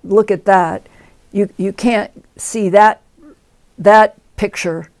can't look at that, you can't see that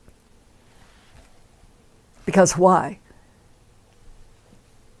picture. Because why?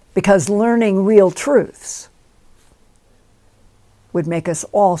 Because learning real truths would make us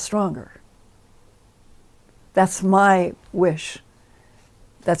all stronger. That's my wish.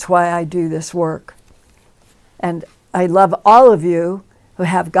 That's why I do this work. And I love all of you who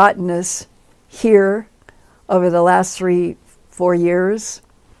have gotten us here over the last 3-4 years.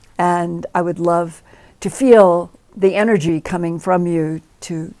 And I would love to feel the energy coming from you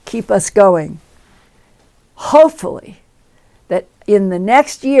to keep us going. Hopefully, that in the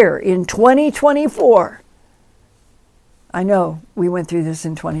next year, in 2024, I know we went through this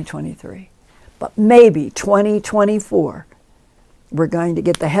in 2023, but maybe 2024, we're going to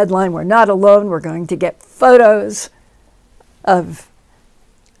get the headline, "We're not alone." We're going to get photos of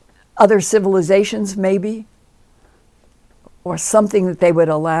other civilizations, maybe, or something that they would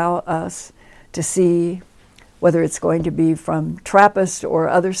allow us to see, whether it's going to be from TRAPPIST or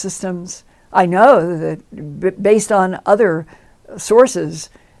other systems. I know that based on other sources,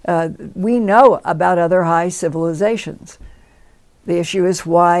 we know about other high civilizations. The issue is,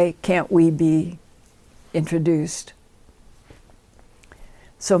 why can't we be introduced?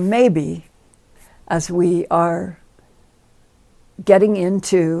 So maybe as we are getting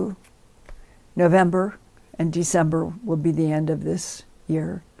into November, and December will be the end of this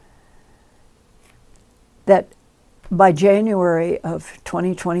year, that by January of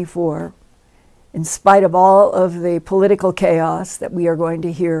 2024, in spite of all of the political chaos that we are going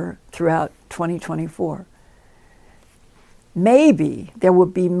to hear throughout 2024, maybe there will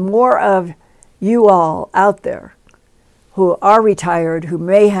be more of you all out there who are retired, who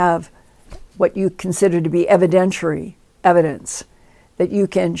may have what you consider to be evidentiary evidence that you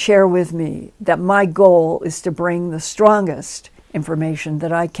can share with me, that my goal is to bring the strongest information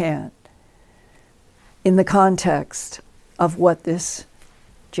that I can in the context of what this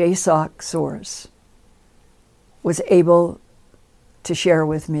JSOC source was able to share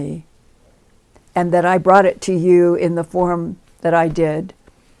with me, and that I brought it to you in the form that I did,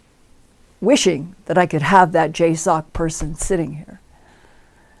 wishing that I could have that JSOC person sitting here.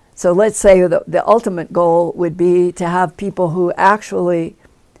 So let's say the ultimate goal would be to have people who actually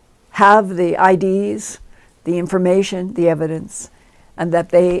have the IDs, the information, the evidence, and that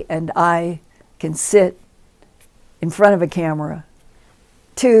they and I can sit in front of a camera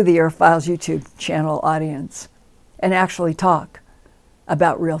to the Earth Files YouTube channel audience and actually talk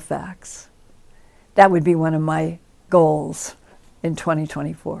about real facts. That would be one of my goals in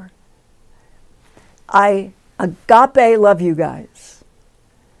 2024. I agape love you guys.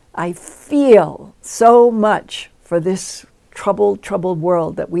 I feel so much for this troubled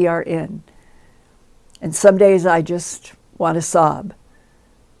world that we are in. And some days I just want to sob.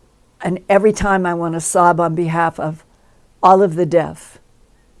 And every time I want to sob on behalf of all of the deaf.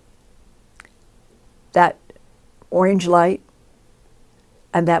 That orange light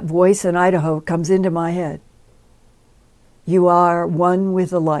and that voice in Idaho comes into my head. You are one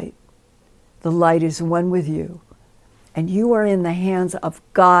with the light. The light is one with you. And you are in the hands of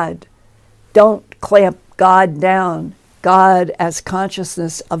God. Don't clamp God down. God as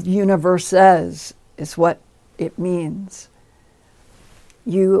consciousness of universes is what it means.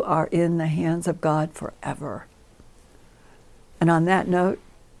 You are in the hands of God forever. And on that note,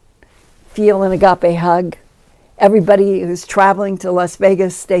 feel an agape hug. Everybody who's traveling to Las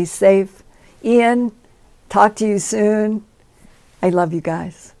Vegas, stay safe. Ian, talk to you soon. I love you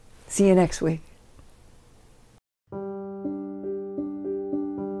guys. See you next week.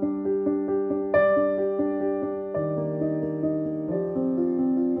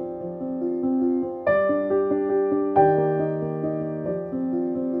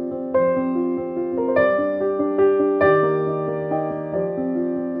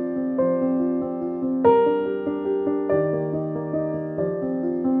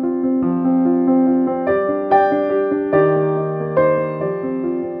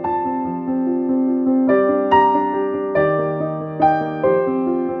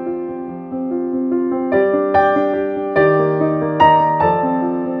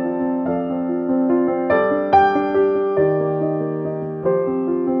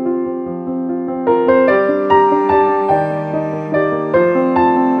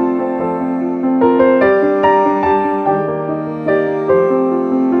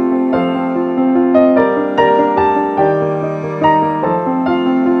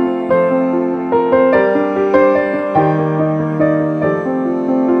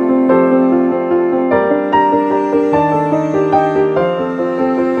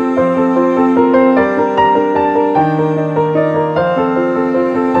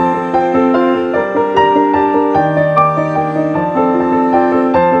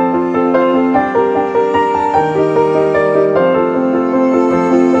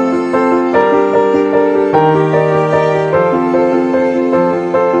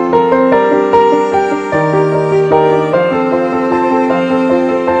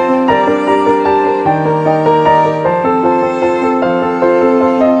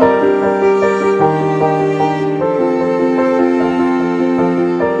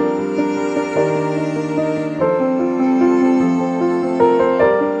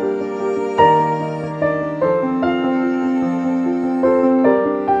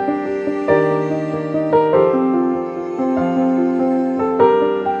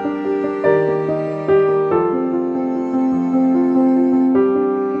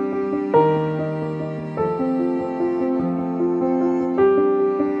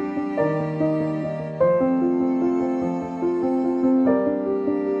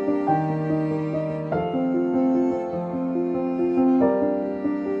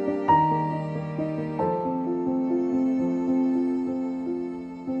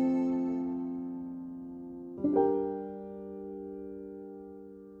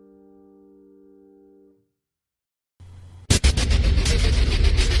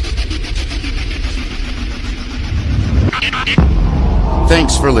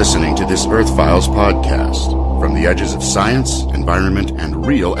 Thanks for listening to this Earth Files podcast from the edges of science, environment, and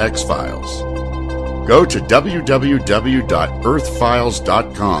real X-Files. Go to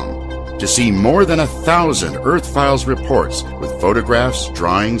www.earthfiles.com to see more than 1,000 Earth Files reports with photographs,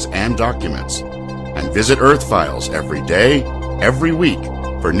 drawings, and documents. And visit Earth Files every day, every week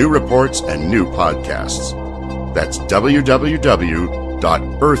for new reports and new podcasts. That's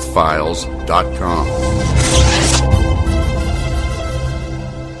www.earthfiles.com.